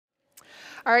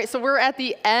All right, so we're at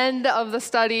the end of the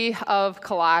study of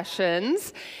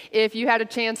Colossians. If you had a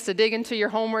chance to dig into your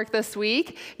homework this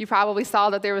week, you probably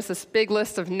saw that there was this big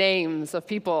list of names of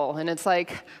people. And it's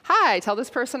like, hi, tell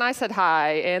this person I said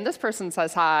hi, and this person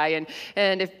says hi.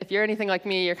 And if you're anything like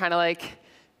me, you're kind of like,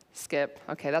 skip.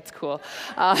 Okay, that's cool.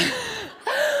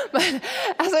 But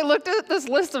as I looked at this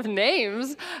list of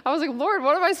names, I was like, Lord,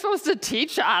 what am I supposed to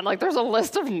teach on? Like, there's a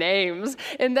list of names.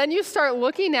 And then you start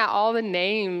looking at all the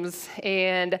names,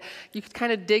 and you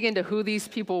kind of dig into who these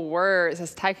people were. It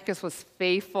says Tychicus was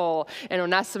faithful, and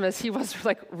Onesimus, he was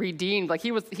like redeemed. Like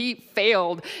he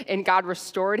failed, and God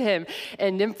restored him.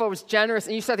 And Nympho was generous.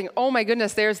 And you start thinking, oh my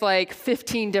goodness, there's like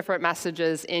 15 different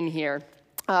messages in here.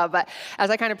 But as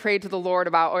I kind of prayed to the Lord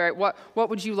about, all right, what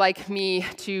would you like me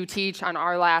to teach on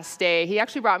our last day? He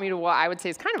actually brought me to what I would say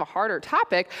is kind of a harder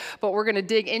topic, but we're going to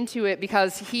dig into it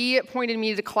because he pointed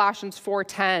me to Colossians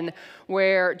 4:10,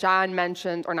 where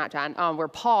where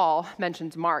Paul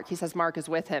mentions Mark. He says Mark is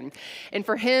with him. And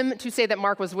for him to say that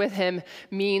Mark was with him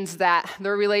means that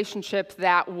their relationship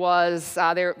that was,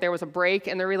 there was a break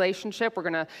in their relationship. We're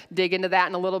going to dig into that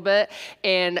in a little bit.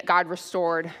 And God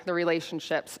restored the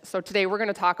relationships. So today we're going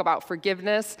to talk about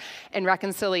forgiveness and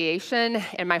reconciliation.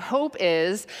 And my hope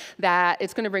is that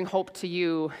it's going to bring hope to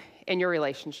you in your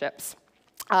relationships.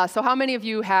 So how many of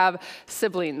you have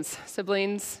siblings?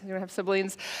 Siblings? You don't have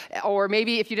siblings? Or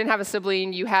maybe if you didn't have a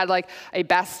sibling, you had like a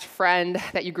best friend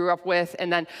that you grew up with,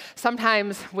 and then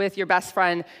sometimes with your best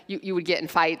friend, you would get in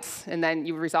fights, and then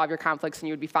you would resolve your conflicts and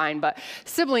you would be fine. But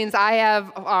siblings,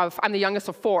 I'm the youngest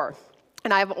of four.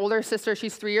 And I have an older sister.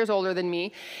 She's 3 years older than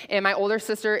me. And my older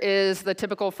sister is the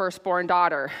typical firstborn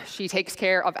daughter. She takes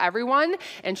care of everyone,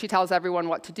 and she tells everyone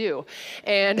what to do.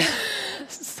 And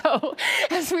so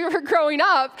as we were growing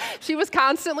up, she was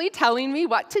constantly telling me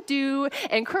what to do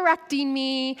and correcting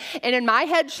me. And in my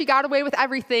head, she got away with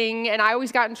everything, and I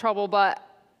always got in trouble. But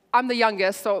I'm the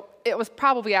youngest, so it was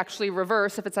probably actually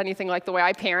reverse if it's anything like the way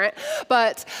I parent.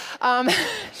 But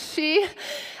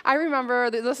I remember,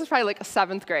 this was probably like a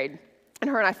 7th grade. And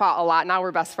her and I fought a lot. Now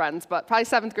we're best friends. But probably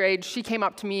 7th grade, she came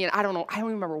up to me, and I don't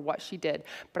remember what she did.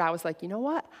 But I was like, you know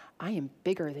what? I am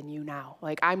bigger than you now.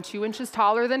 Like, I'm 2 inches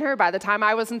taller than her. By the time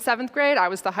I was in 7th grade, I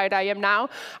was the height I am now.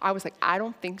 I was like, I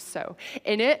don't think so.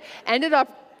 And it ended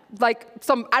up like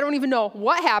I don't even know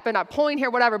what happened. I'm pulling hair,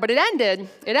 whatever. But it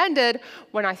ended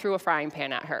when I threw a frying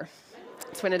pan at her.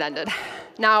 That's when it ended.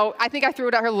 Now, I think I threw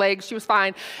it at her legs. She was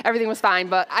fine. Everything was fine.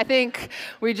 But I think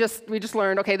we just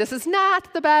learned, okay, this is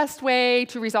not the best way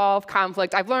to resolve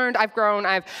conflict. I've learned, I've grown,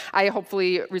 I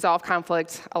hopefully resolve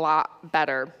conflict a lot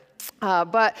better.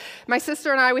 But my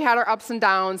sister and I, we had our ups and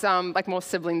downs, like most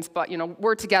siblings. But,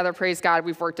 we're together, praise God.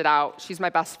 We've worked it out. She's my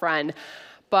best friend.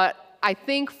 But I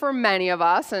think for many of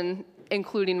us, and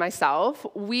including myself,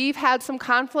 we've had some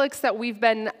conflicts that we've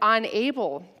been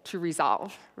unable to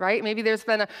resolve, right? Maybe there's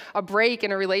been a break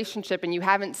in a relationship and you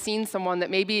haven't seen someone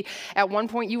that maybe at one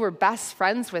point you were best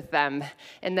friends with them,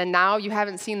 and then now you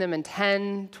haven't seen them in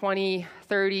 10, 20,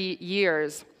 30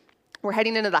 years. We're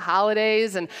heading into the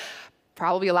holidays, and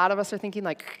probably a lot of us are thinking,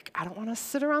 like, I don't want to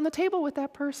sit around the table with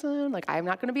that person. Like, I'm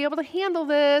not going to be able to handle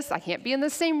this. I can't be in the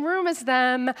same room as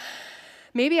them.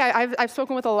 Maybe I've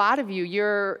spoken with a lot of you.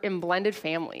 You're in blended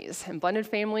families, and blended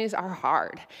families are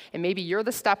hard. And maybe you're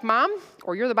the stepmom,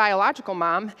 or you're the biological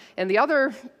mom, and the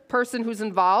other person who's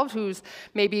involved, who's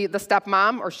maybe the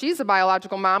stepmom, or she's the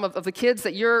biological mom of the kids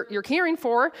that you're caring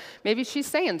for, maybe she's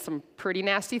saying some pretty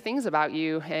nasty things about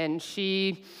you, and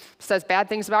she says bad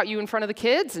things about you in front of the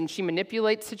kids, and she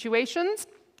manipulates situations.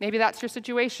 Maybe that's your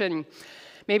situation.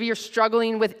 Maybe you're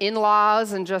struggling with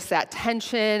in-laws and just that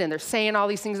tension, and they're saying all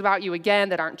these things about you again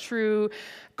that aren't true.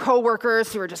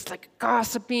 Coworkers who are just like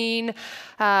gossiping.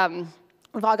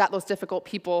 We've all got those difficult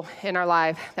people in our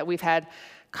life that we've had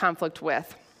conflict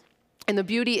with. And the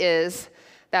beauty is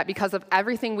that because of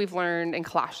everything we've learned in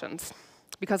Colossians,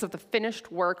 because of the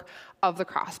finished work of the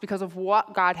cross, because of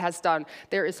what God has done,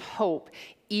 there is hope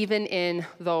even in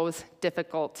those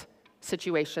difficult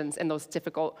situations and those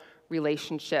difficult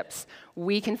relationships.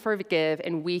 We can forgive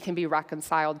and we can be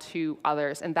reconciled to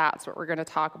others, and that's what we're going to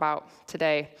talk about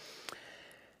today.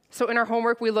 So in our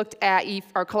homework, we looked at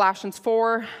our Colossians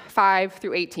 4, 5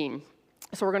 through 18.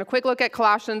 So we're going to quick look at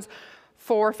Colossians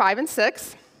 4, 5, and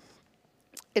 6.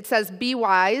 It says, be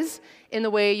wise in the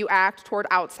way you act toward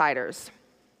outsiders.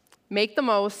 Make the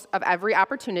most of every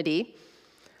opportunity.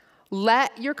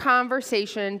 Let your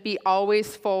conversation be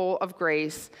always full of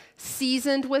grace,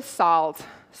 seasoned with salt,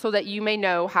 so that you may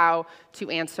know how to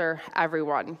answer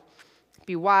everyone.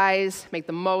 Be wise, make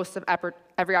the most of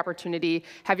every opportunity,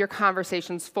 have your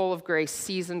conversations full of grace,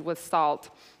 seasoned with salt.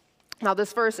 Now,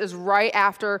 this verse is right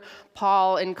after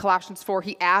Paul in Colossians 4.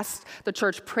 He asked the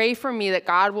church, pray for me that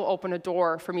God will open a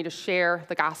door for me to share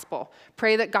the gospel.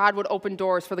 Pray that God would open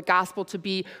doors for the gospel to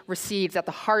be received, that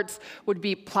the hearts would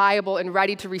be pliable and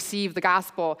ready to receive the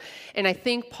gospel. And I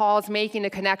think Paul's making a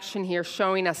connection here,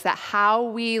 showing us that how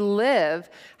we live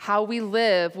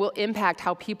will impact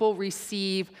how people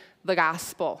receive the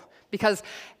gospel. Because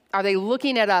are they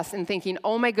looking at us and thinking,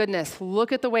 oh my goodness,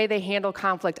 look at the way they handle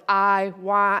conflict. I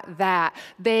want that.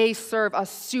 They serve a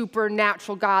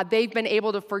supernatural God. They've been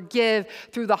able to forgive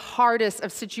through the hardest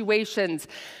of situations.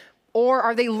 Or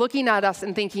are they looking at us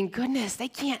and thinking, goodness, they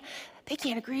can't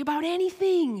agree about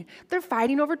anything. They're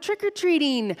fighting over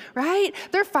trick-or-treating, right?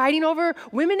 They're fighting over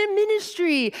women in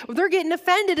ministry. They're getting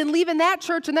offended and leaving that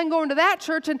church and then going to that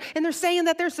church, and they're saying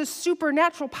that there's this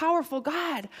supernatural, powerful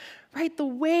God. Right? The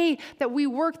way that we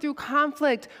work through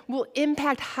conflict will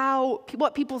impact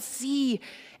what people see.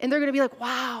 And they're going to be like,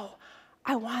 wow,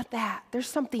 I want that. There's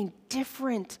something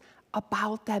different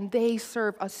about them. They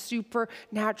serve a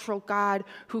supernatural God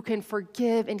who can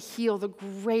forgive and heal the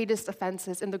greatest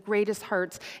offenses and the greatest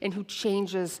hurts, and who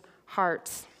changes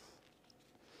hearts.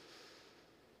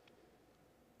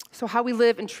 So how we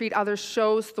live and treat others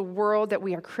shows the world that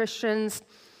we are Christians.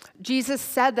 Jesus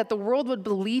said that the world would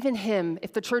believe in him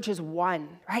if the church is one,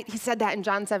 right? He said that in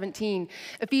John 17.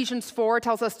 Ephesians 4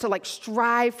 tells us to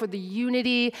strive for the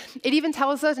unity. It even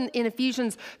tells us in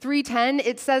Ephesians 3:10,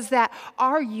 it says that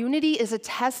our unity is a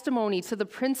testimony to the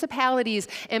principalities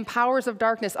and powers of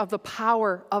darkness of the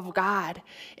power of God.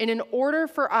 And in order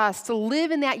for us to live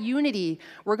in that unity,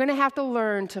 we're going to have to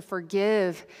learn to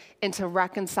forgive and to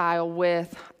reconcile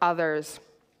with others.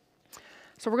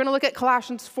 So we're going to look at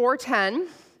Colossians 4:10.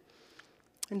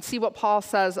 And see what Paul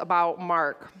says about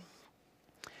Mark.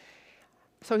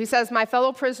 So he says, my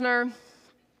fellow prisoner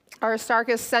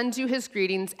Aristarchus sends you his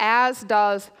greetings, as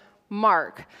does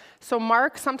Mark. So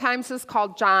Mark sometimes is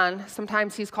called John,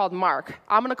 sometimes he's called Mark.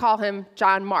 I'm going to call him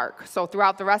John Mark. So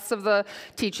throughout the rest of the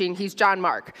teaching, he's John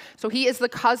Mark. So he is the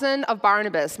cousin of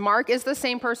Barnabas. Mark is the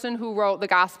same person who wrote the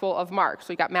Gospel of Mark.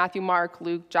 So you got Matthew, Mark,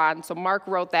 Luke, John. So Mark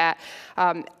wrote that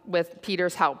with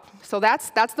Peter's help. So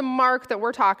that's the Mark that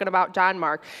we're talking about, John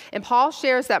Mark. And Paul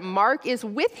shares that Mark is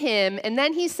with him, and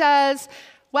then he says,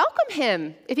 welcome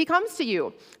him if he comes to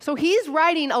you. So he's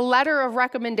writing a letter of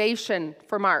recommendation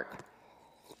for Mark.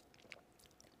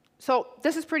 So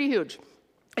this is pretty huge.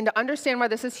 And to understand why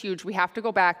this is huge, we have to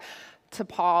go back to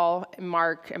Paul and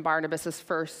Mark and Barnabas'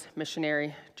 first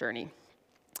missionary journey.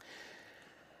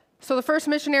 So the first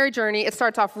missionary journey, it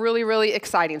starts off really, really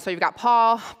exciting. So you've got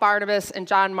Paul, Barnabas, and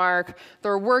John Mark.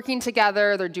 They're working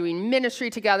together. They're doing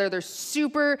ministry together. They're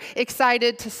super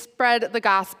excited to spread the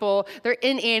gospel. They're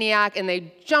in Antioch, and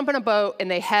they jump in a boat,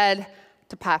 and they head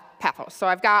to Paphos. So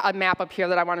I've got a map up here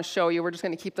that I want to show you. We're just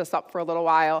going to keep this up for a little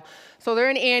while. So they're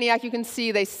in Antioch. You can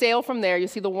see they sail from there. You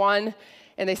see the one,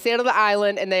 and they sail to the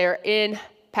island, and they are in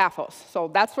Paphos. So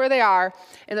that's where they are.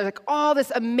 And there's all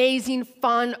this amazing,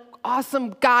 fun,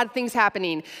 awesome God things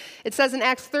happening. It says in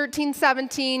Acts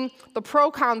 13:17, the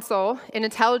proconsul, an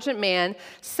intelligent man,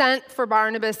 sent for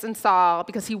Barnabas and Saul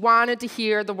because he wanted to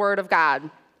hear the word of God.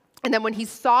 And then when he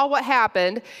saw what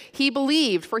happened, he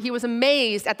believed, for he was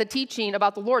amazed at the teaching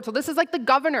about the Lord. So this is like the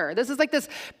governor. This is like this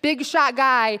big shot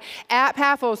guy at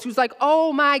Paphos who's like,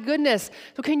 oh my goodness.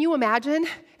 So can you imagine?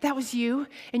 That was you,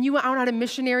 and you went out on a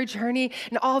missionary journey,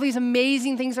 and all these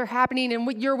amazing things are happening,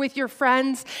 and you're with your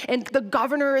friends, and the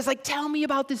governor is like, tell me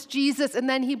about this Jesus, and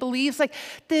then he believes. Like,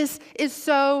 this is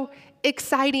so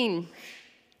exciting.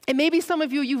 And maybe some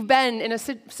of you, you've been in a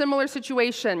similar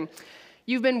situation.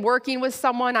 You've been working with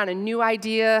someone on a new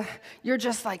idea. You're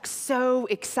just like so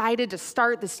excited to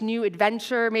start this new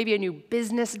adventure, maybe a new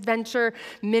business adventure,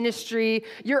 ministry.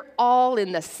 You're all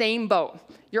in the same boat.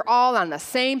 You're all on the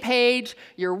same page.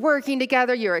 You're working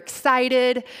together. You're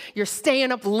excited. You're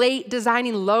staying up late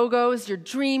designing logos. You're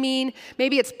dreaming.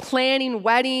 Maybe it's planning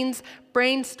weddings,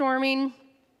 brainstorming.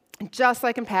 And just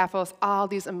like in Paphos, all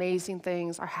these amazing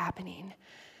things are happening.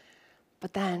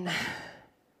 But then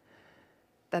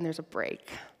there's a break.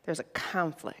 There's a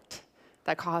conflict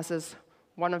that causes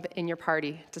one in your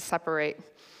party to separate.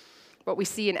 What we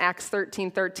see in Acts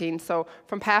 13:13. So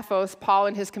from Paphos, Paul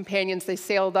and his companions, they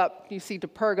sailed up, you see, to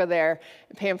Perga there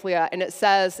in Pamphylia. And it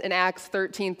says in Acts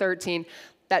 13:13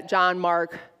 that John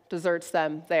Mark deserts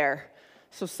them there.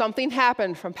 So something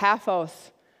happened from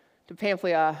Paphos to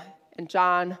Pamphylia, and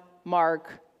John Mark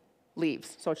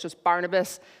leaves. So it's just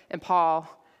Barnabas and Paul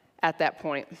at that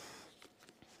point.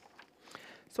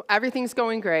 So everything's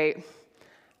going great.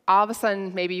 All of a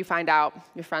sudden, maybe you find out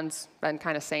your friend's been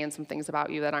kind of saying some things about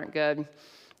you that aren't good.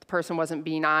 The person wasn't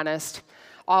being honest.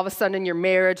 All of a sudden in your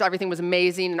marriage, everything was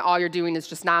amazing, and all you're doing is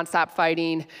just nonstop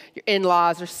fighting. Your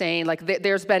in-laws are saying, like,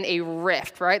 there's been a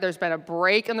rift, right? There's been a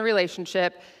break in the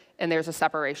relationship, and there's a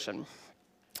separation.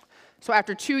 So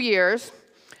after 2 years,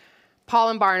 Paul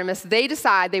and Barnabas, they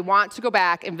decide they want to go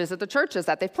back and visit the churches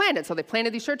that they've planted. So they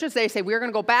planted these churches. They say, we're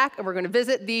going to go back, and we're going to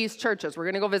visit these churches. We're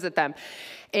going to go visit them.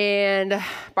 And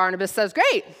Barnabas says,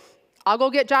 great, I'll go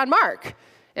get John Mark.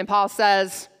 And Paul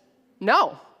says,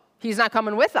 no, he's not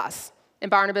coming with us. And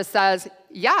Barnabas says,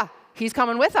 yeah, he's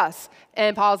coming with us.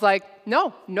 And Paul's like,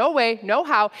 no, no way, no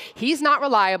how. He's not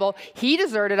reliable. He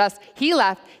deserted us. He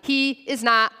left. He is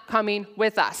not coming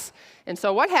with us. And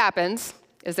so what happens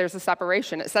is there's a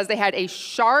separation. It says they had a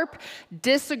sharp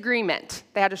disagreement.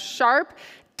 They had a sharp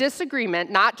disagreement,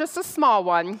 not just a small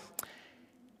one,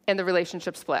 and the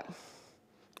relationship split.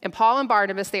 And Paul and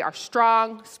Barnabas, they are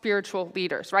strong spiritual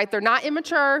leaders, right? They're not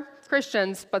immature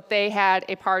Christians, but they had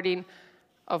a parting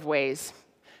of ways.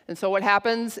 And so what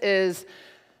happens is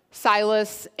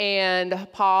Silas and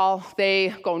Paul,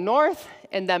 they go north,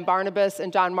 and then Barnabas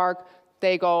and John Mark,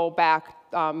 they go back,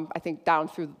 I think, down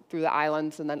through the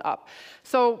islands and then up.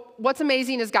 So what's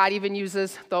amazing is God even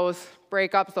uses those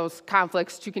breakups, those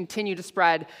conflicts, to continue to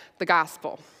spread the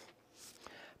gospel.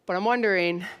 But I'm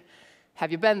wondering,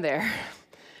 have you been there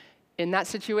in that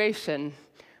situation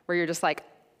where you're just like,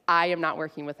 I am not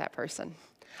working with that person.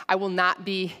 I will not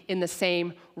be in the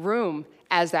same room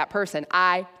as that person.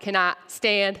 I cannot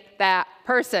stand that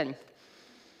person.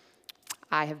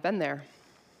 I have been there.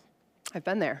 I've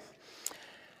been there.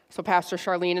 So Pastor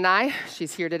Charlene and I,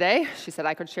 she's here today. She said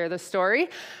I could share this story.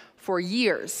 For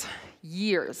years,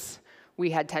 we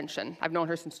had tension. I've known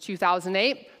her since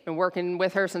 2008, been working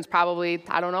with her since probably,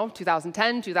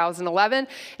 2010, 2011,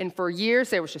 and for years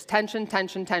there was just tension.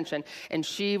 And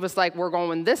she was like, we're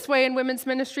going this way in women's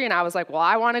ministry, and I was like, well,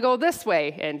 I want to go this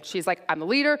way. And she's like, I'm the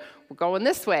leader, we're going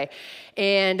this way.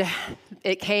 And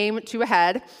it came to a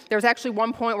head. There was actually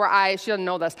one point where she doesn't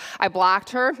know this, I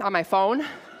blocked her on my phone.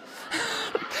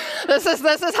 This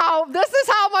is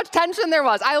how much tension there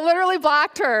was. I literally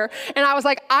blocked her, and I was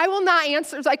like, I will not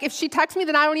answer. It's like, if she texts me,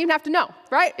 then I don't even have to know,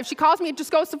 right? If she calls me, it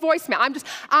just goes to voicemail.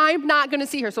 I'm not going to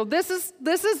see her. So this is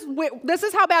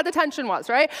how bad the tension was,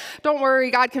 right? Don't worry,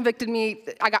 God convicted me.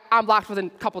 I'm blocked within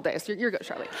a couple days. You're good,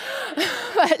 Charlie.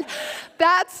 But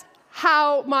that's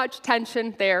how much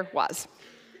tension there was.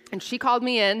 And she called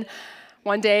me in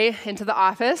one day into the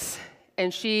office,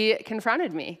 and she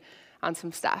confronted me on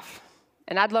some stuff.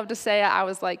 And I'd love to say I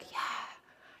was like,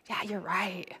 yeah, you're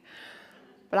right.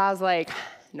 But I was like,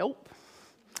 nope,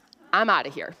 I'm out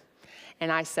of here.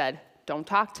 And I said, don't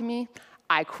talk to me.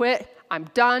 I quit. I'm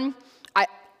done. I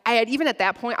had, even at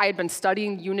that point, I had been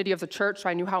studying unity of the church, so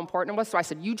I knew how important it was. So I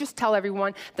said, you just tell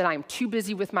everyone that I'm too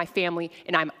busy with my family,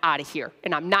 and I'm out of here,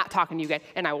 and I'm not talking to you again.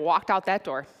 And I walked out that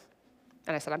door,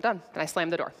 and I said, I'm done. And I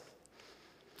slammed the door.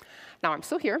 Now I'm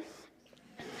still here.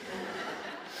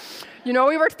 We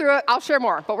worked through it. I'll share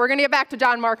more, but we're going to get back to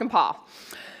John, Mark, and Paul.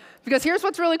 Because here's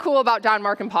what's really cool about John,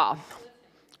 Mark, and Paul.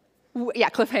 Yeah,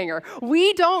 cliffhanger.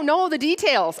 We don't know the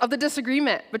details of the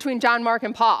disagreement between John, Mark,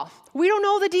 and Paul. We don't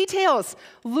know the details.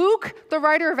 Luke, the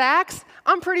writer of Acts,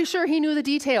 I'm pretty sure he knew the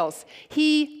details.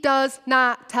 He does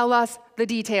not tell us the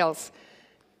details.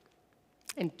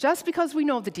 And just because we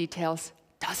know the details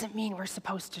doesn't mean we're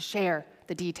supposed to share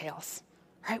the details.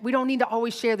 Right? We don't need to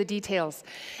always share the details.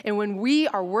 And when we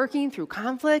are working through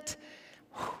conflict,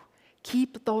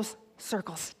 keep those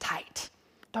circles tight.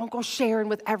 Don't go sharing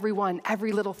with everyone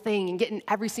every little thing and getting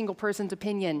every single person's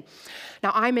opinion.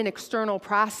 Now, I'm an external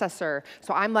processor,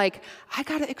 so I'm like, I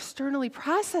got to externally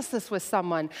process this with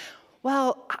someone.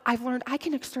 Well, I've learned I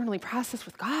can externally process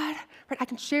with God, right? I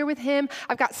can share with him.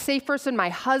 I've got safe person, my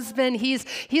husband. He's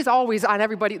always on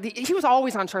everybody. He was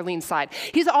always on Charlene's side.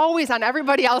 He's always on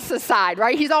everybody else's side,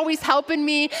 right? He's always helping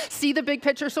me see the big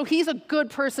picture. So he's a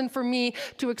good person for me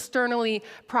to externally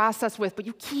process with. But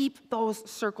you keep those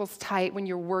circles tight when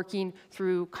you're working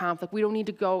through conflict. We don't need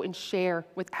to go and share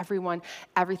with everyone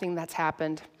everything that's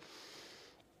happened.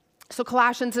 So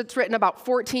Colossians, it's written about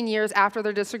 14 years after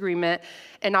their disagreement,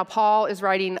 and now Paul is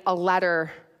writing a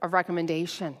letter of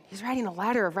recommendation. He's writing a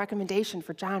letter of recommendation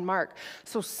for John Mark.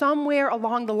 So somewhere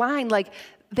along the line,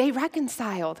 they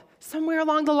reconciled somewhere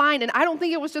along the line. And I don't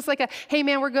think it was just like hey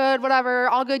man, we're good, whatever,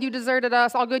 all good, you deserted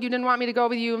us, all good, you didn't want me to go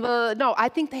with you. No, I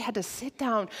think they had to sit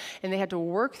down and they had to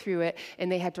work through it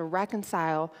and they had to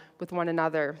reconcile with one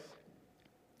another.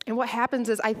 And what happens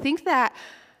is I think that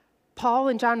Paul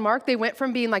and John Mark, they went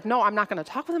from being like, no, I'm not going to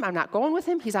talk with him. I'm not going with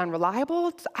him. He's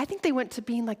unreliable. I think they went to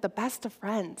being like the best of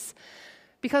friends.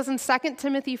 Because in 2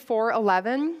 Timothy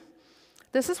 4:11,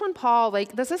 This is when Paul,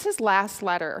 this is his last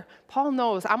letter. Paul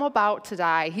knows, I'm about to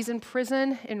die. He's in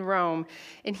prison in Rome,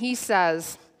 and he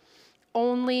says,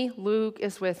 only Luke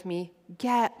is with me.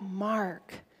 Get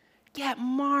Mark,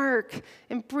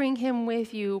 and bring him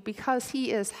with you because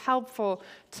he is helpful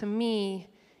to me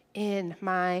in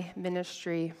my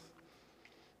ministry.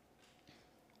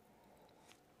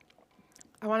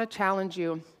 I want to challenge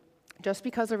you. Just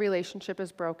because a relationship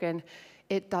is broken,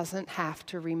 it doesn't have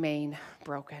to remain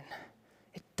broken.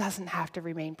 It doesn't have to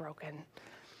remain broken.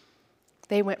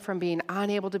 They went from being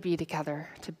unable to be together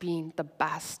to being the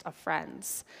best of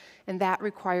friends. And that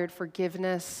required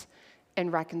forgiveness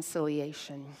and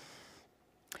reconciliation.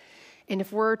 And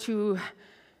if we're to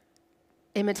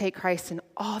imitate Christ in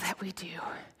all that we do,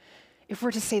 if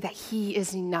we're to say that he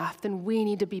is enough, then we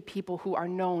need to be people who are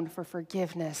known for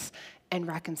forgiveness and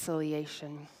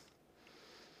reconciliation.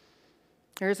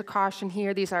 There's a caution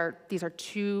here. These are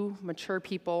two mature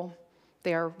people.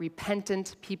 They are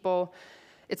repentant people.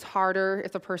 It's harder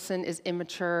if the person is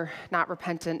immature, not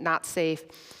repentant, not safe.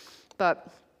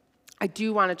 But I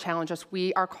do want to challenge us.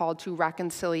 We are called to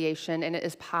reconciliation, and it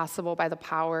is possible by the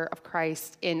power of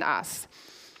Christ in us.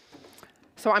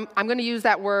 So I'm going to use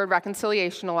that word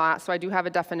reconciliation a lot, so I do have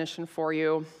a definition for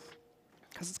you,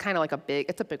 because it's kind of like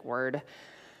it's a big word.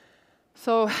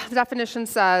 So the definition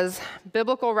says,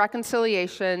 biblical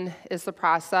reconciliation is the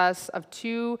process of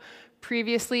two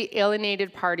previously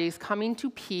alienated parties coming to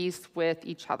peace with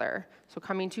each other. So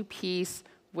coming to peace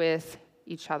with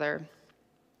each other.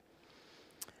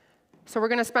 So we're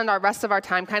going to spend our rest of our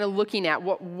time kind of looking at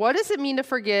what does it mean to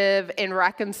forgive and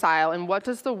reconcile, and what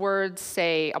does the word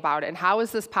say about it, and how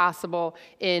is this possible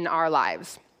in our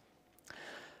lives?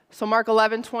 So Mark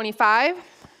 11:25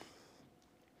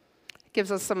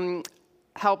 gives us some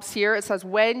helps here. It says,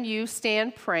 when you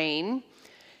stand praying,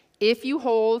 if you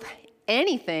hold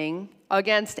anything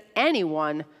against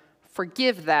anyone,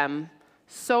 forgive them,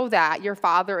 so that your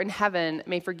Father in heaven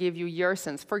may forgive you your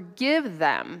sins. Forgive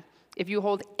them if you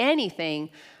hold anything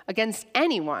against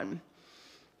anyone.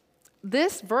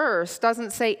 This verse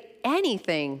doesn't say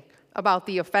anything about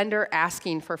the offender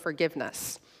asking for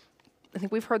forgiveness. I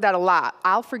think we've heard that a lot.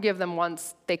 I'll forgive them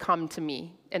once they come to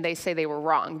me and they say they were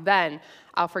wrong. Then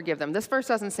I'll forgive them. This verse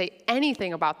doesn't say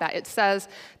anything about that. It says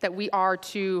that we are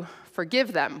to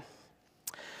forgive them.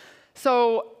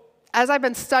 So as I've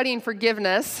been studying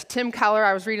forgiveness, Tim Keller,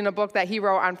 I was reading a book that he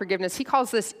wrote on forgiveness. He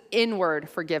calls this inward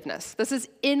forgiveness. This is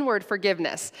inward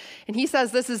forgiveness. And he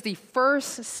says this is the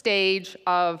first stage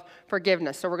of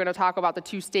forgiveness. So we're going to talk about the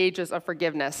two stages of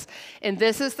forgiveness. And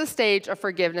this is the stage of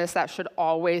forgiveness that should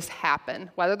always happen.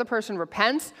 Whether the person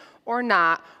repents or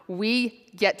not,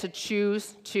 we get to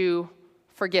choose to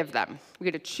forgive them. We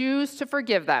get to choose to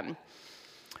forgive them.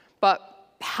 But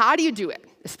how do you do it?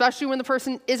 Especially when the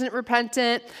person isn't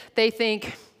repentant, they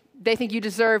think you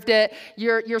deserved it,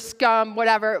 you're scum,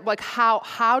 whatever. Like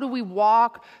how do we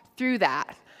walk through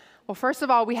that? Well, first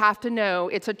of all, we have to know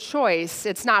it's a choice,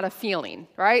 it's not a feeling,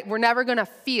 right? We're never gonna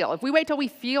feel. If we wait till we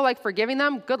feel like forgiving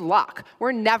them, good luck.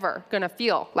 We're never gonna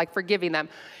feel like forgiving them.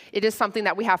 It is something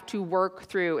that we have to work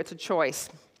through, it's a choice.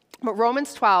 But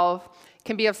Romans 12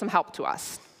 can be of some help to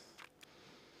us.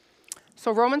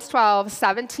 So Romans 12,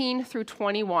 17 through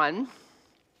 21,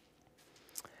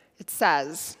 it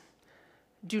says,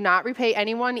 do not repay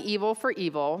anyone evil for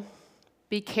evil.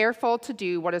 Be careful to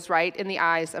do what is right in the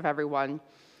eyes of everyone.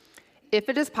 If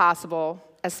it is possible,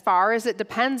 as far as it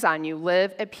depends on you,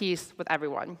 live at peace with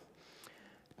everyone.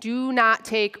 Do not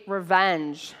take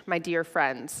revenge, my dear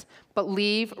friends, but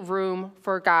leave room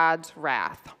for God's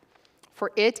wrath.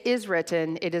 For it is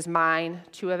written, it is mine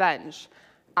to avenge.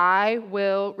 I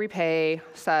will repay,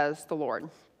 says the Lord.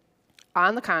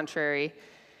 On the contrary,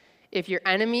 if your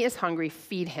enemy is hungry,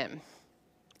 feed him.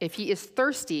 If he is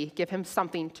thirsty, give him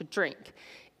something to drink.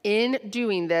 In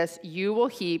doing this, you will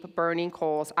heap burning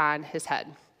coals on his head.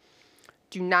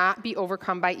 Do not be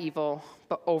overcome by evil,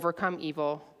 but overcome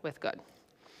evil with good.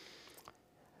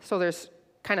 So there's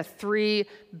kind of three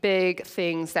big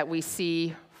things that we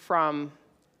see from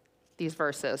these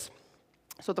verses.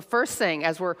 So the first thing,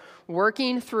 as we're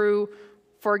working through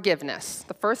forgiveness,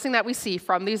 the first thing that we see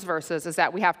from these verses is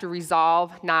that we have to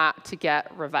resolve not to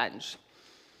get revenge.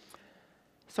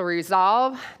 So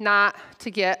resolve not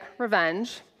to get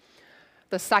revenge.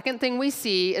 The second thing we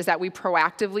see is that we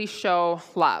proactively show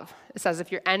love. It says,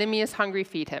 if your enemy is hungry,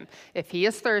 feed him. If he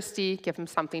is thirsty, give him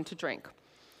something to drink.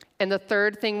 And the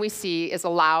third thing we see is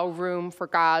allow room for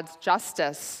God's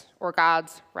justice or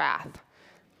God's wrath.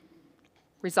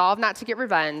 Resolve not to get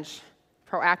revenge,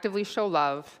 proactively show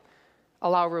love,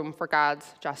 allow room for God's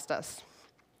justice.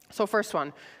 So first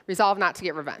one, resolve not to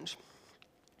get revenge.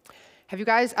 Have you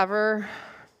guys ever,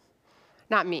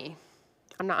 not me,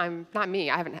 I'm not me.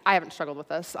 I haven't struggled with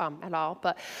this at all.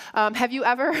 But have you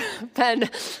ever been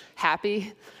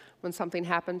happy when something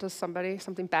happened to somebody,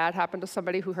 something bad happened to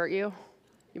somebody who hurt you?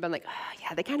 You've been like, oh,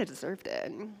 yeah, they kind of deserved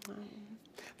it.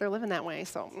 They're living that way,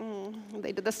 so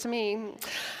they did this to me.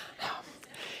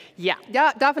 Yeah,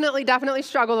 definitely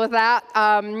struggled with that.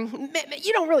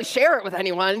 You don't really share it with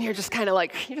anyone. You're just kind of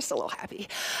like, you're just a little happy.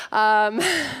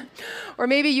 Or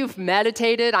maybe you've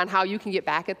meditated on how you can get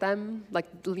back at them. Like,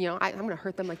 I'm going to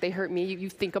hurt them like they hurt me. You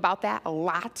think about that a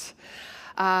lot.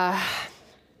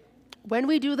 When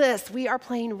we do this, we are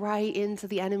playing right into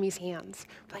the enemy's hands,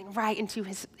 playing right into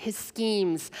his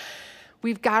schemes.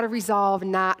 We've got to resolve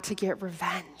not to get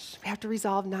revenge. We have to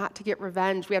resolve not to get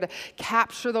revenge. We have to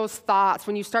capture those thoughts.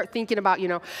 When you start thinking about,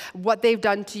 what they've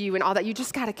done to you and all that, you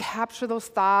just got to capture those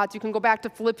thoughts. You can go back to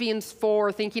Philippians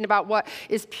 4, thinking about what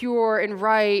is pure and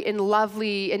right and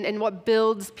lovely and what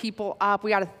builds people up.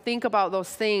 We got to think about those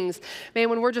things. Man,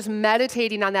 when we're just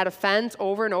meditating on that offense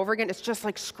over and over again, it's just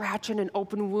like scratching an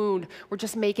open wound. We're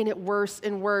just making it worse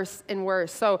and worse and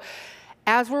worse. So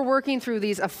as we're working through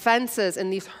these offenses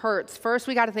and these hurts, first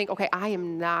we got to think, okay, I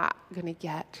am not going to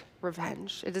get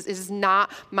revenge. It is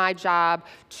not my job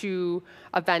to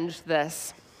avenge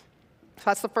this. So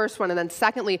that's the first one. And then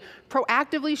secondly,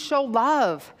 proactively show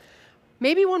love.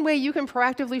 Maybe one way you can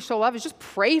proactively show love is just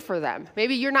pray for them.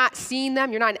 Maybe you're not seeing them,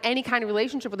 you're not in any kind of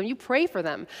relationship with them, you pray for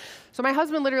them. So my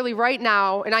husband literally right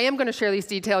now, and I am going to share these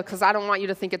details because I don't want you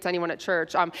to think it's anyone at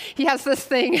church. He has this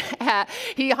thing,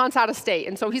 he hunts out of state,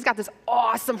 and so he's got this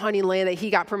awesome hunting land that he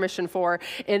got permission for,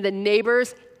 and the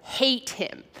neighbors hate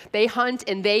him. They hunt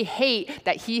and they hate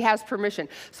that he has permission.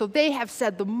 So they have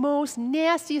said the most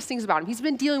nastiest things about him. He's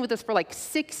been dealing with this for like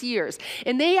 6 years.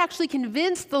 And they actually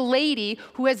convinced the lady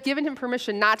who has given him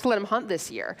permission not to let him hunt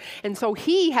this year. And so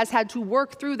he has had to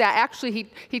work through that. Actually,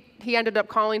 he ended up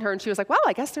calling her and she was like, well,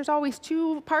 I guess there's always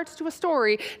two parts to a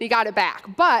story. And he got it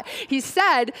back. But he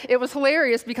said it was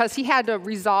hilarious because he had to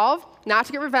resolve not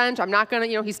to get revenge. I'm not going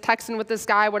to, he's texting with this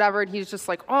guy, whatever, and he's just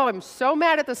like, oh, I'm so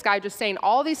mad at this guy just saying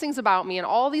all these things about me and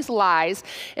all these lies.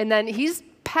 And then he's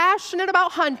passionate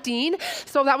about hunting,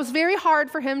 so that was very hard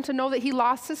for him to know that he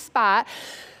lost his spot.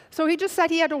 So he just said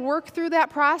he had to work through that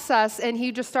process, and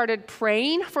he just started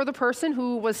praying for the person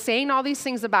who was saying all these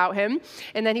things about him.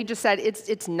 And then he just said,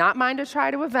 it's not mine to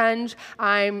try to avenge.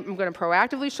 I'm going to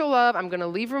proactively show love. I'm going to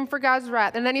leave room for God's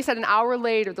wrath. And then he said an hour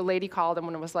later, the lady called him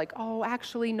and was like, oh,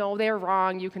 actually, no, they're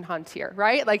wrong. You can hunt here,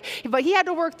 right? But he had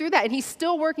to work through that, and he's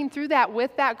still working through that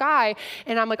with that guy.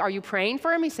 And I'm like, are you praying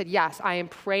for him? He said, yes, I am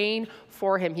praying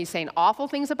for him. He's saying awful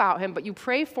things about him, but you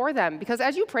pray for them because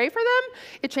as you pray for them,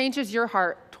 it changes your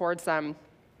heart towards them.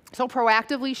 So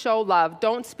proactively show love.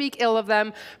 Don't speak ill of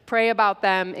them. Pray about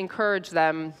them. Encourage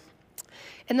them.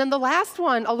 And then the last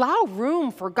one, allow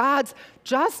room for God's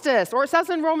justice, or it says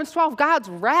in Romans 12, God's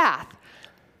wrath.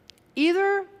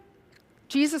 Either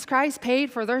Jesus Christ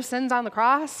paid for their sins on the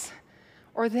cross,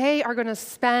 or they are going to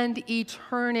spend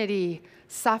eternity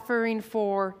suffering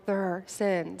for their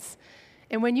sins.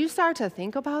 And when you start to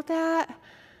think about that,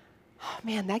 oh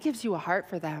man, that gives you a heart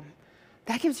for them.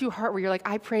 That gives you a heart where you're like,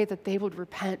 I pray that they would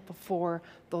repent before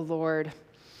the Lord.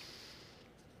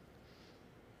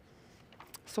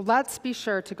 So let's be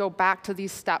sure to go back to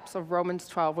these steps of Romans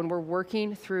 12 when we're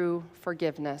working through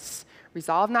forgiveness.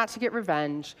 Resolve not to get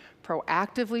revenge,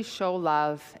 proactively show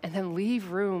love, and then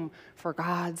leave room for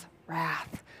God's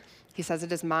wrath. He says,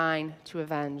 it is mine to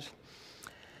avenge.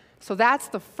 So that's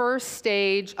the first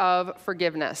stage of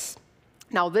forgiveness.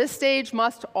 Now, this stage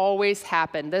must always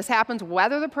happen. This happens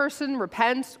whether the person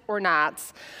repents or not.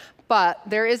 But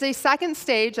there is a second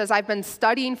stage, as I've been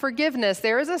studying forgiveness,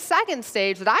 there is a second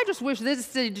stage that I just wish this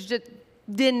stage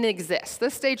didn't exist.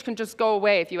 This stage can just go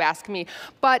away if you ask me.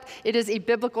 But it is a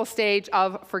biblical stage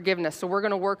of forgiveness. So we're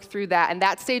going to work through that. And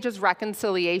that stage is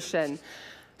reconciliation.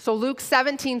 So Luke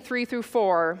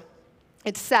 17:3-4,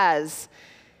 it says,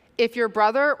 if your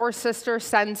brother or sister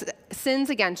sins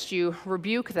against you,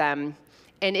 rebuke them.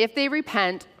 And if they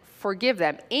repent, forgive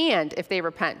them. And if they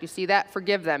repent, you see that?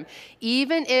 Forgive them.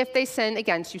 Even if they sin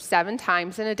against you 7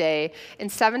 times in a day,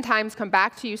 and 7 times come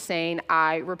back to you saying,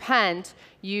 I repent,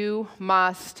 you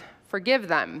must forgive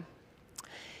them.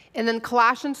 And then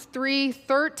Colossians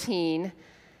 3:13,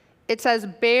 it says,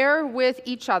 bear with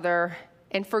each other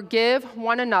and forgive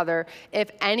one another.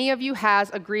 If any of you has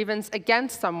a grievance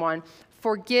against someone,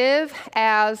 forgive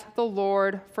as the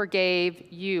Lord forgave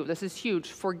you. This is huge.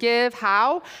 Forgive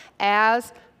how?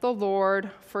 As the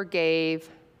Lord forgave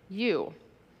you.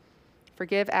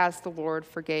 Forgive as the Lord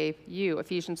forgave you.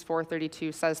 Ephesians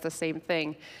 4:32 says the same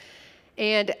thing.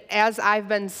 And as I've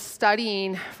been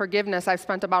studying forgiveness, I've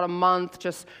spent about a month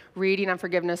just reading on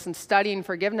forgiveness and studying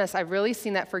forgiveness. I've really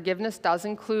seen that forgiveness does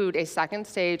include a second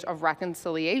stage of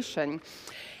reconciliation.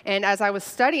 And as I was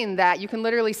studying that, you can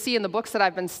literally see in the books that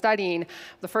I've been studying,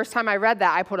 the first time I read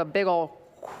that, I put a big old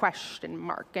question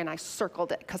mark and I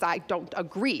circled it because I don't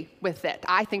agree with it.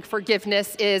 I think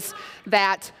forgiveness is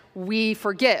that we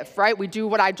forgive, right? We do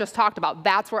what I just talked about.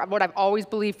 That's what I've always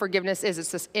believed forgiveness is.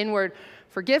 It's this inward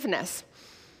forgiveness.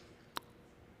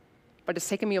 But it's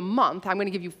taken me a month. I'm going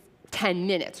to give you 10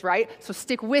 minutes, right? So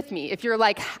stick with me. If you're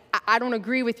like, I don't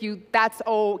agree with you, that's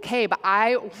okay. But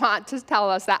I want to tell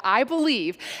us that I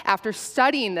believe, after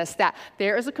studying this, that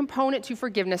there is a component to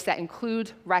forgiveness that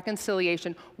includes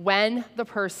reconciliation when the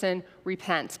person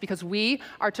repents. Because we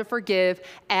are to forgive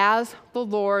as the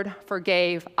Lord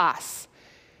forgave us.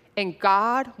 And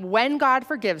God, when God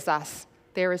forgives us,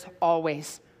 there is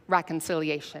always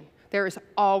reconciliation. There is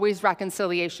always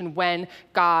reconciliation when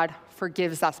God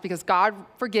forgives us, because God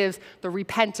forgives the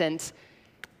repentant.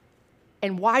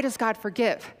 And why does God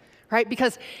forgive? Right?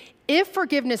 Because if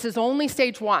forgiveness is only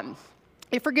stage one,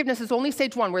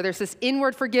 where there's this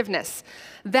inward forgiveness,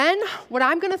 then what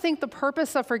I'm going to think the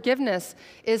purpose of forgiveness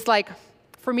is like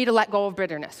for me to let go of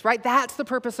bitterness, right? That's the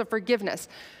purpose of forgiveness.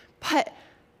 But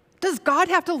does God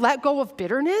have to let go of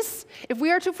bitterness? If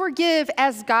we are to forgive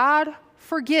as God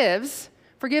forgives,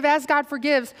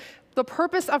 the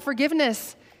purpose of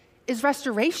forgiveness is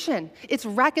restoration. It's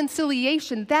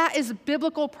reconciliation. That is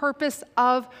biblical purpose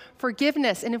of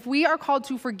forgiveness. And if we are called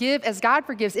to forgive as God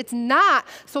forgives, it's not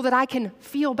so that I can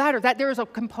feel better. That there is a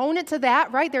component to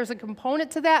that, right? There's a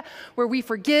component to that where we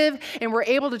forgive and we're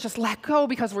able to just let go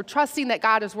because we're trusting that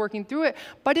God is working through it.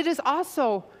 But it is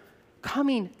also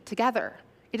coming together.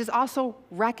 It is also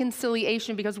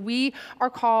reconciliation, because we are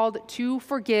called to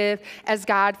forgive as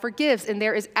God forgives. And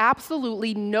there is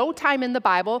absolutely no time in the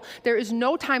Bible, there is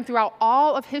no time throughout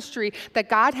all of history that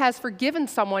God has forgiven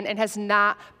someone and has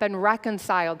not been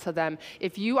reconciled to them.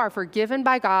 If you are forgiven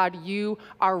by God, you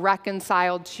are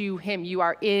reconciled to Him. You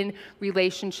are in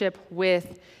relationship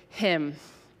with Him.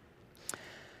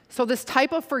 So this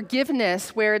type of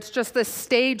forgiveness where it's just this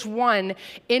stage one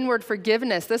inward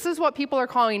forgiveness, this is what people are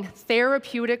calling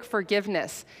therapeutic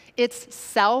forgiveness. It's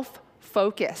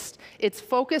self-focused. It's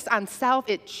focused on self.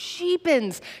 It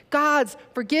cheapens God's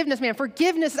forgiveness. Man,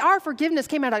 our forgiveness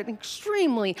came at an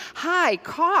extremely high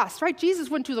cost, right? Jesus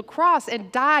went to the cross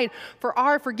and died for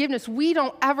our forgiveness. We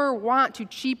don't ever want to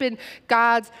cheapen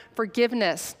God's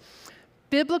forgiveness.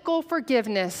 Biblical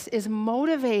forgiveness is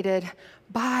motivated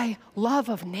by love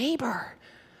of neighbor.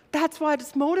 That's why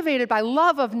it's motivated by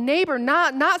love of neighbor,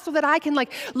 not so that I can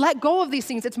let go of these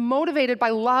things. It's motivated by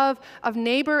love of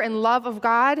neighbor and love of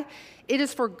God. It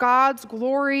is for God's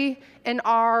glory and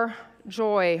our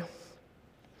joy.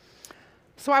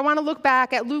 So I want to look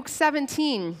back at Luke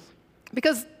 17,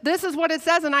 because this is what it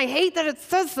says, and I hate that it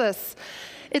says this.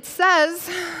 It says,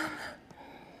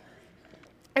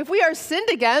 if we are sinned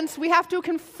against, we have to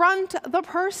confront the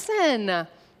person.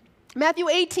 Matthew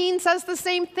 18 says the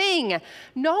same thing.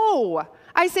 No.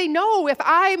 I say no. If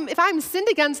I'm sinned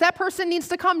against, that person needs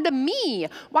to come to me.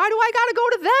 Why do I got to go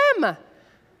to them?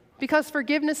 Because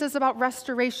forgiveness is about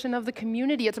restoration of the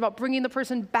community. It's about bringing the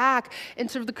person back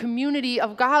into the community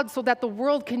of God so that the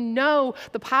world can know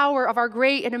the power of our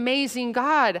great and amazing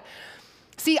God.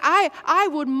 See, I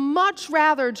would much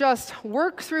rather just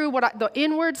work through the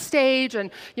inward stage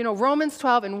and, Romans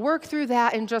 12 and work through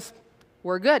that and just,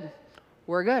 we're good.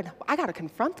 We're good. I got to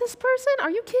confront this person? Are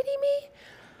you kidding me?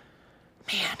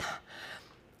 Man.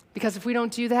 Because if we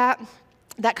don't do that,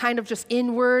 that kind of just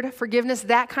inward forgiveness,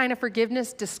 that kind of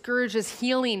forgiveness discourages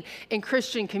healing in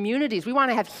Christian communities. We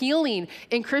want to have healing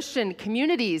in Christian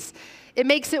communities. It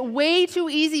makes it way too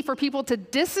easy for people to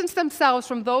distance themselves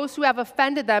from those who have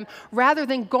offended them rather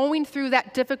than going through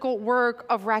that difficult work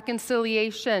of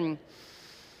reconciliation.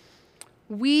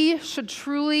 We should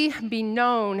truly be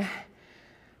known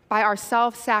by our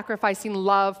self-sacrificing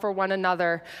love for one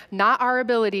another, not our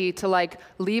ability to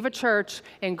leave a church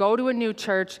and go to a new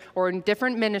church or a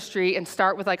different ministry and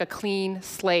start with a clean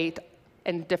slate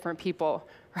and different people,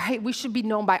 right? We should be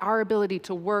known by our ability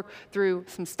to work through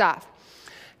some stuff.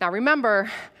 Now remember,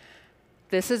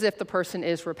 this is if the person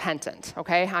is repentant,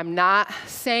 okay? I'm not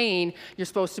saying you're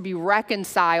supposed to be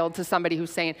reconciled to somebody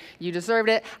who's saying, you deserved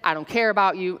it, I don't care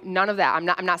about you, none of that. I'm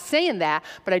not saying that,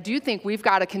 but I do think we've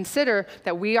got to consider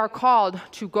that we are called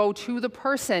to go to the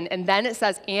person, and then it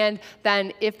says, and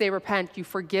then if they repent, you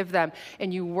forgive them,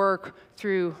 and you work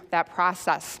through that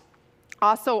process.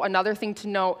 Also, another thing to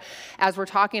note as we're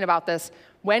talking about this,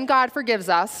 when God forgives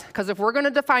us, because if we're going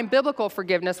to define biblical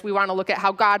forgiveness, we want to look at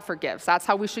how God forgives. That's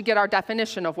how we should get our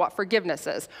definition of what forgiveness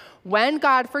is. When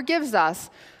God forgives us,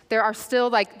 there's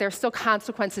still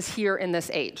consequences here in this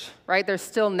age, right? There's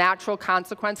still natural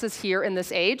consequences here in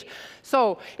this age.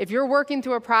 So if you're working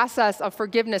through a process of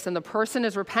forgiveness and the person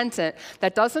is repentant,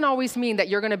 that doesn't always mean that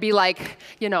you're going to be like,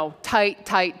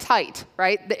 tight,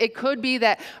 right? It could be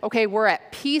that, okay, we're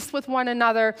at peace with one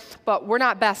another, but we're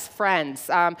not best friends.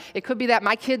 It could be that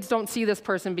my kids don't see this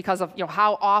person because of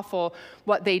how awful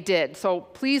what they did. So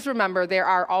please remember, there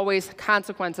are always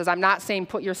consequences. I'm not saying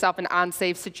put yourself in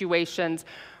unsafe situations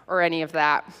or any of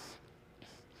that.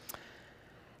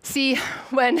 See,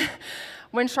 when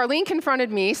Charlene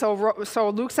confronted me,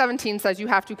 so Luke 17 says you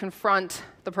have to confront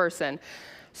the person.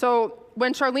 So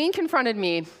when Charlene confronted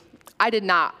me, I did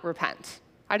not repent.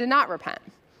 I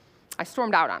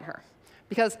stormed out on her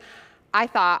because I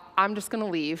thought, I'm just going to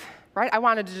leave, right? I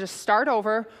wanted to just start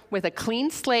over with a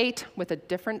clean slate with a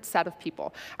different set of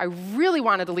people. I really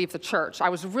wanted to leave the church. I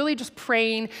was really just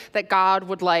praying that God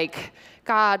would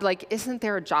isn't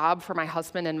there a job for my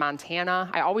husband in Montana?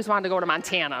 I always wanted to go to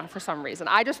Montana for some reason.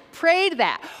 I just prayed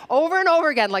that over and over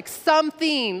again,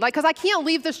 because I can't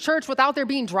leave this church without there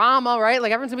being drama, right?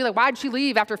 Like everyone's gonna be like, why'd she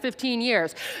leave after 15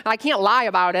 years? And I can't lie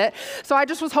about it. So I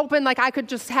just was hoping I could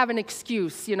just have an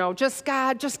excuse,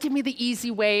 God, just give me the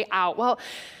easy way out. Well,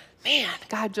 man,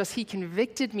 God he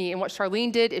convicted me. And what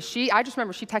Charlene did is I just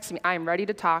remember she texted me, I am ready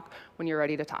to talk when you're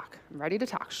ready to talk. I'm ready to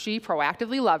talk. She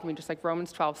proactively loved me, just like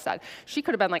Romans 12 said. She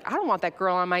could have been like, I don't want that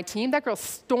girl on my team. That girl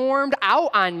stormed out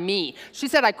on me. She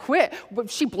said, I quit.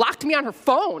 She blocked me on her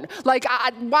phone.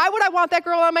 Why would I want that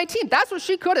girl on my team? That's what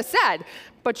she could have said.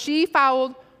 But she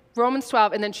followed Romans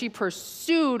 12, and then she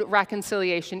pursued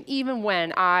reconciliation even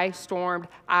when I stormed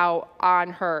out on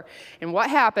her. And what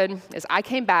happened is I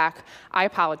came back, I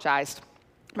apologized.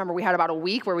 Remember, we had about a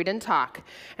week where we didn't talk,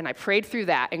 and I prayed through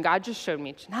that, and God just showed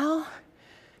me, Jennelle,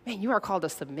 man, you are called to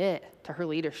submit to her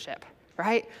leadership,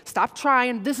 right? Stop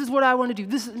trying, this is what I want to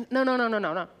do.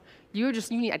 No. You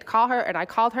need, I'd call her, and I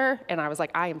called her, and I was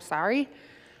like, I am sorry.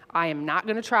 I am not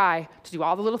going to try to do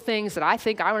all the little things that I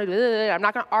think I want to do. I'm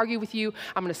not going to argue with you.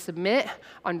 I'm going to submit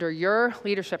under your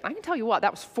leadership. And I can tell you what,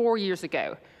 that was 4 years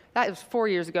ago.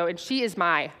 And she's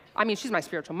my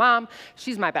spiritual mom.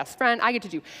 She's my best friend. I get to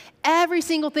do every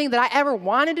single thing that I ever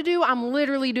wanted to do, I'm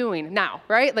literally doing now,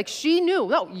 right? She knew,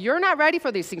 no, you're not ready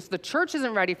for these things. The church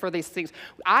isn't ready for these things.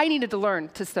 I needed to learn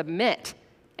to submit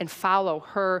and follow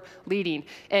her leading.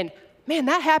 And man,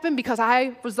 that happened because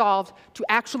I resolved to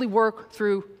actually work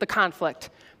through the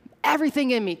conflict.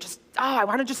 Everything in me, I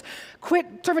want to just quit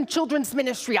serving children's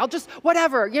ministry. I'll just,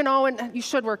 whatever, and you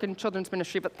should work in children's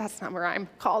ministry, but that's not where I'm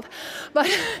called. But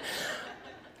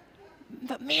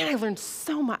man, I learned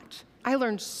so much. I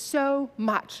learned so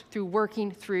much through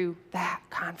working through that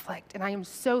conflict. And I am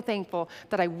so thankful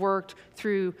that I worked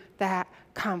through that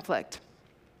conflict.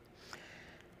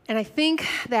 And I think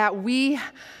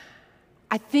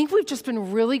we've just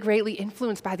been really greatly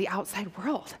influenced by the outside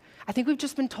world. I think we've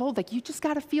just been told, you just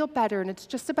got to feel better, and it's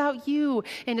just about you,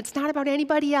 and it's not about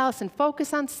anybody else, and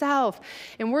focus on self.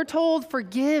 And we're told,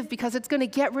 forgive, because it's going to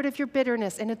get rid of your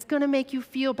bitterness, and it's going to make you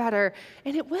feel better,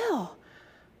 and it will.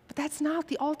 But that's not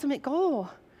the ultimate goal.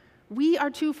 We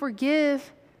are to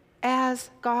forgive as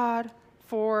God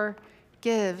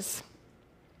forgives.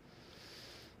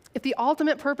 If the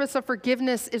ultimate purpose of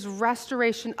forgiveness is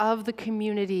restoration of the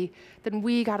community, then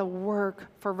we got to work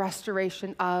for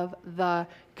restoration of the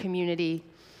community.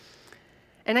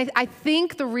 And I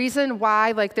think the reason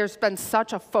why there's been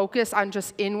such a focus on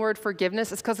just inward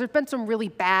forgiveness is because there's been some really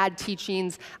bad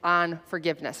teachings on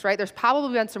forgiveness, right? There's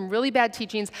probably been some really bad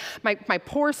teachings. My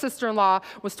poor sister-in-law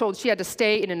was told she had to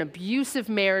stay in an abusive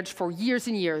marriage for years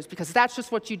and years because that's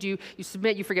just what you do. You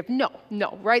submit, you forgive. No,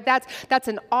 right? That's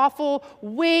an awful,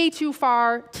 way too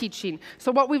far teaching.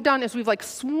 So what we've done is we've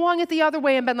swung it the other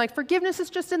way and been forgiveness is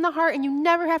just in the heart, and you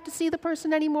never have to see the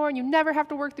person anymore, and you never have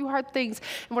to work through hard things.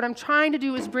 And what I'm trying to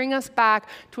do is bring us back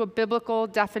to a biblical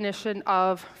definition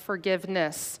of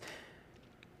forgiveness.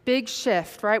 Big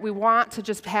shift, right? We want to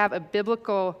just have a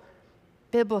biblical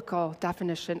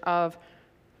definition of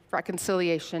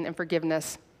reconciliation and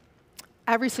forgiveness.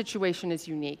 Every situation is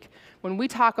unique. When we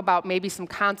talk about maybe some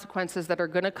consequences that are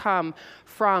going to come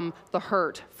from the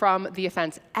hurt, from the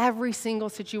offense, every single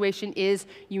situation is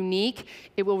unique.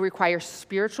 It will require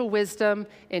spiritual wisdom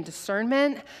and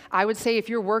discernment. I would say if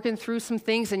you're working through some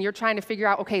things and you're trying to figure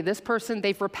out, okay, this person,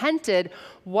 they've repented,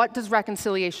 what does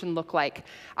reconciliation look like?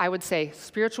 I would say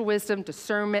spiritual wisdom,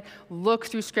 discernment, look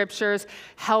through scriptures,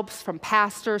 helps from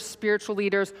pastors, spiritual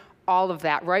leaders, all of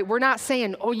that, right? We're not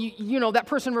saying, oh, you know, that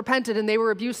person repented and they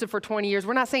were abusive for 20 years.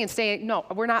 We're not saying stay in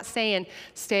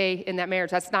that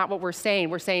marriage. That's not what we're saying.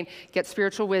 We're saying get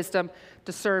spiritual wisdom,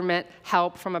 discernment,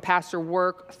 help from a pastor,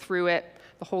 work through it.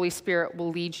 The Holy Spirit will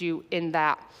lead you in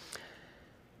that.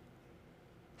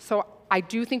 So I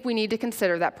do think we need to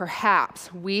consider that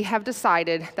perhaps we have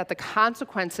decided that the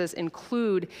consequences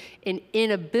include an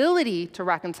inability to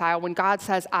reconcile when God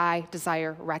says, I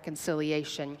desire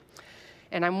reconciliation.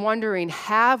 And I'm wondering,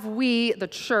 have we, the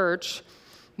church,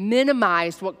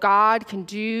 minimized what God can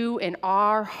do in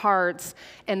our hearts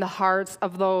and the hearts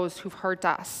of those who've hurt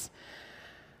us?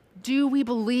 Do we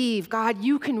believe, God,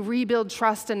 you can rebuild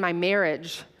trust in my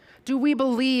marriage? Do we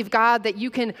believe, God, that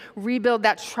you can rebuild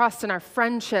that trust in our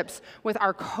friendships with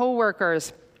our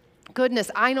coworkers? Goodness,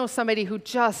 I know somebody who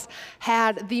just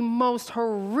had the most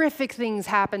horrific things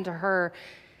happen to her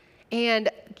and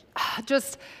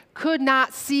just could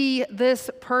not see this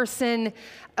person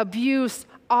abuse,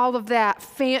 all of that.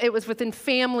 It was within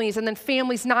families, and then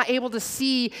families not able to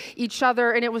see each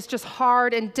other, and it was just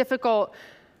hard and difficult.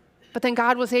 But then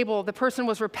God was able, the person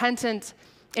was repentant,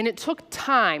 and it took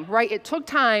time, right? It took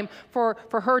time for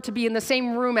her to be in the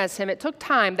same room as him. It took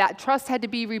time. That trust had to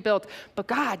be rebuilt, but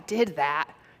God did that,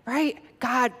 right?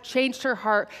 God changed her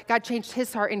heart. God changed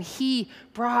his heart, and he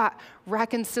brought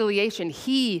reconciliation.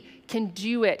 He can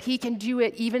do it. He can do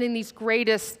it even in these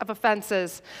greatest of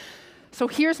offenses. So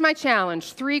here's my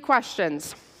challenge. 3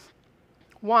 questions.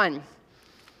 1,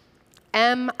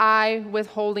 am I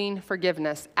withholding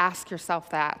forgiveness? Ask yourself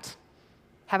that.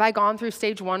 Have I gone through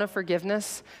stage 1 of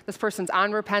forgiveness? This person's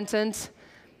unrepentant,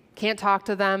 can't talk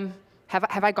to them.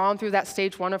 Have I gone through that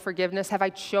stage 1 of forgiveness? Have I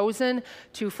chosen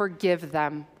to forgive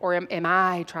them? Or am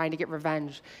I trying to get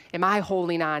revenge? Am I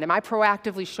holding on? Am I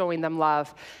proactively showing them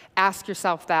love? Ask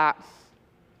yourself that.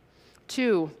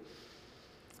 2,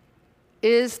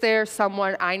 is there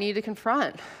someone I need to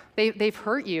confront? They've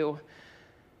hurt you,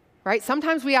 right?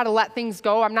 Sometimes we got to let things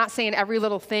go. I'm not saying every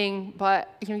little thing,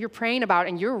 but you're praying about it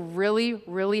and you're really,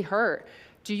 really hurt.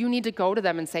 Do you need to go to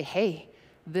them and say, hey,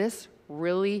 this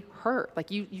really hurt?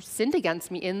 Like you sinned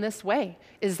against me in this way.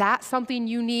 Is that something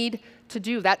you need to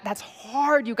do? That's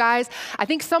hard, you guys. I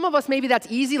think some of us, maybe that's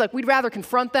easy. Like we'd rather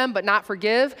confront them but not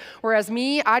forgive. Whereas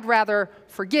me, I'd rather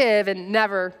forgive and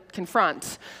never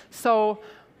confront. So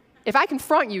if I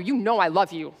confront you, you know I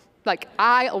love you. Like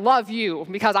I love you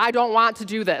because I don't want to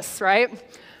do this, right?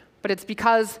 But it's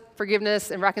because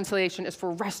forgiveness and reconciliation is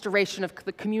for restoration of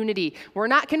the community. We're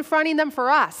not confronting them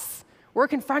for us. We're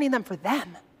confronting them for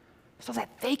them, so that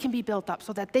they can be built up,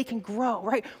 so that they can grow,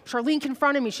 right? Charlene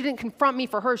confronted me. She didn't confront me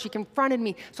for her. She confronted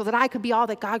me so that I could be all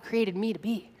that God created me to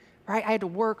be, right? I had to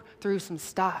work through some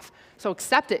stuff. So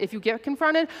accept it. If you get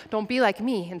confronted, don't be like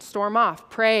me and storm off.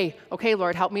 Pray, okay,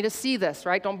 Lord, help me to see this,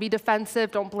 right? Don't be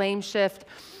defensive. Don't blame shift.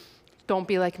 Don't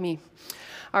be like me.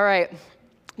 All right,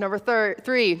 number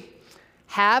 3,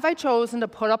 have I chosen to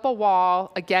put up a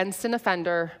wall against an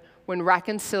offender when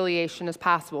reconciliation is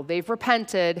possible? They've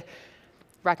repented.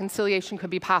 Reconciliation could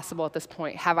be possible at this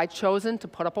point. Have I chosen to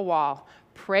put up a wall?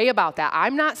 Pray about that.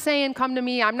 I'm not saying come to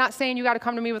me. I'm not saying you got to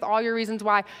come to me with all your reasons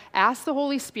why. Ask the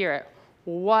Holy Spirit,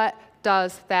 what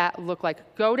does that look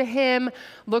like? Go to him,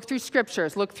 look through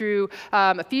scriptures, look through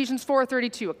Ephesians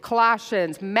 4:32,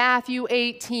 Colossians, Matthew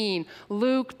 18,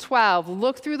 Luke 12.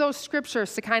 Look through those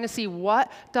scriptures to kind of see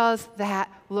what does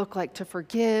that look like to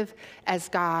forgive as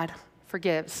God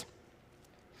forgives.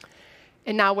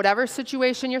 And now, whatever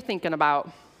situation you're thinking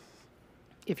about,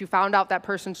 if you found out that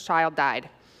person's child died,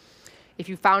 if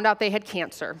you found out they had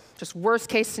cancer, just worst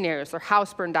case scenarios, their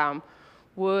house burned down,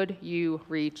 would you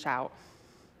reach out?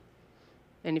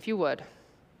 And if you would,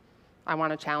 I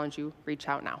want to challenge you, reach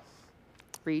out now.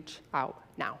 Reach out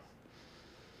now.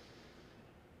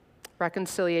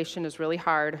 Reconciliation is really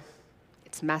hard.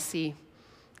 It's messy.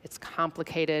 It's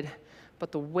complicated.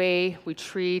 But the way we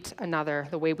treat another,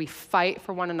 the way we fight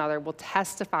for one another will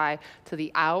testify to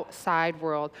the outside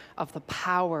world of the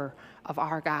power of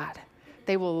our God.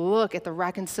 They will look at the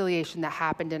reconciliation that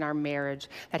happened in our marriage,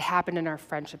 that happened in our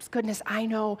friendships. Goodness, I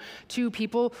know 2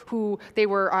 people who there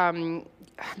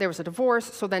was a divorce,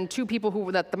 so then 2 people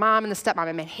who, the mom and the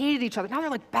stepmom, hated each other. Now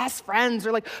they're like best friends.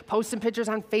 They're like posting pictures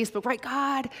on Facebook, right?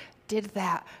 God did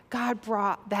that. God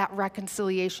brought that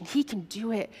reconciliation. He can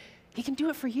do it. He can do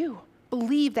it for you.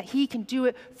 Believe that he can do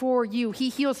it for you. He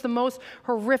heals the most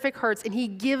horrific hurts, and he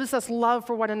gives us love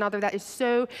for one another that is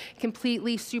so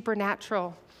completely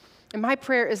supernatural. And my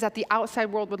prayer is that the outside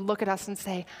world would look at us and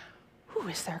say, who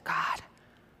is their God?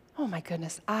 Oh my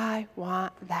goodness, I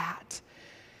want that.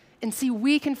 And see,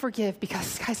 we can forgive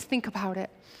because, guys, think about it.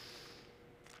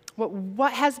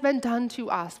 what has been done to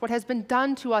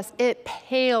us, it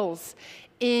pales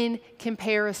in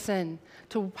comparison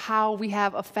to how we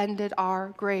have offended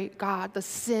our great God, the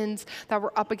sins that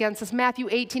were up against us. Matthew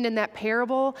 18, in that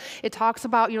parable, it talks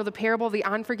about, the parable of the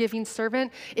unforgiving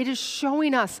servant. It is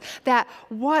showing us that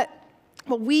what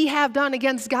we have done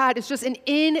against God is just an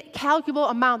incalculable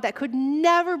amount that could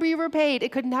never be repaid.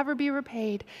 It could never be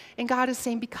repaid. And God is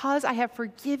saying, because I have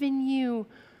forgiven you,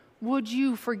 would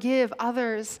you forgive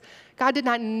others? God did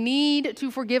not need to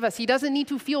forgive us. He doesn't need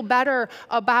to feel better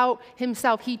about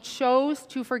himself. He chose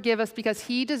to forgive us because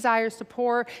he desires to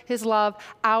pour his love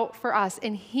out for us.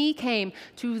 And he came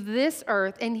to this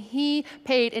earth and he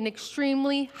paid an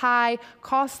extremely high,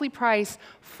 costly price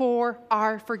for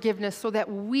our forgiveness so that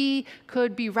we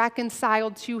could be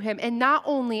reconciled to him. And not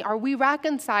only are we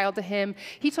reconciled to him,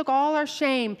 he took all our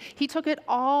shame. He took it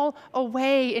all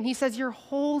away. And he says, you're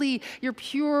holy, you're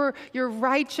pure, you're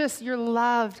righteous, you're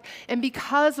loved. And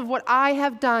because of what I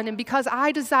have done, and because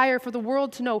I desire for the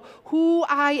world to know who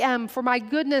I am, for my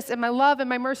goodness and my love and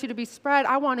my mercy to be spread,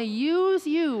 I want to use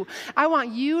you. I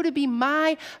want you to be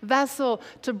my vessel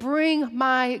to bring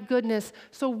my goodness.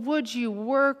 So would you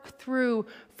work through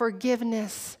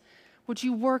forgiveness? Would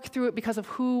you work through it because of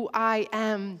who I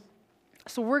am?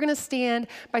 So we're going to stand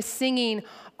by singing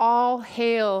All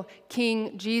Hail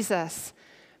King Jesus,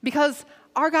 because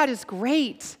our God is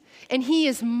great. And he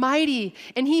is mighty,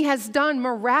 and he has done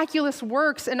miraculous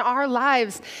works in our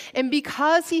lives. And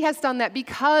because he has done that,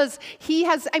 because he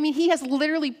has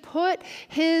literally put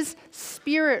his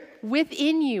spirit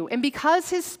within you. And because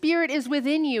his spirit is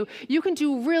within you, you can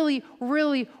do really,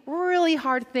 really, really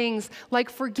hard things like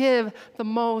forgive the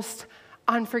most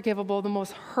unforgivable, the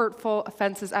most hurtful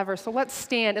offenses ever. So let's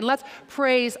stand and let's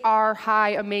praise our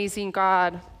high, amazing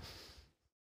God.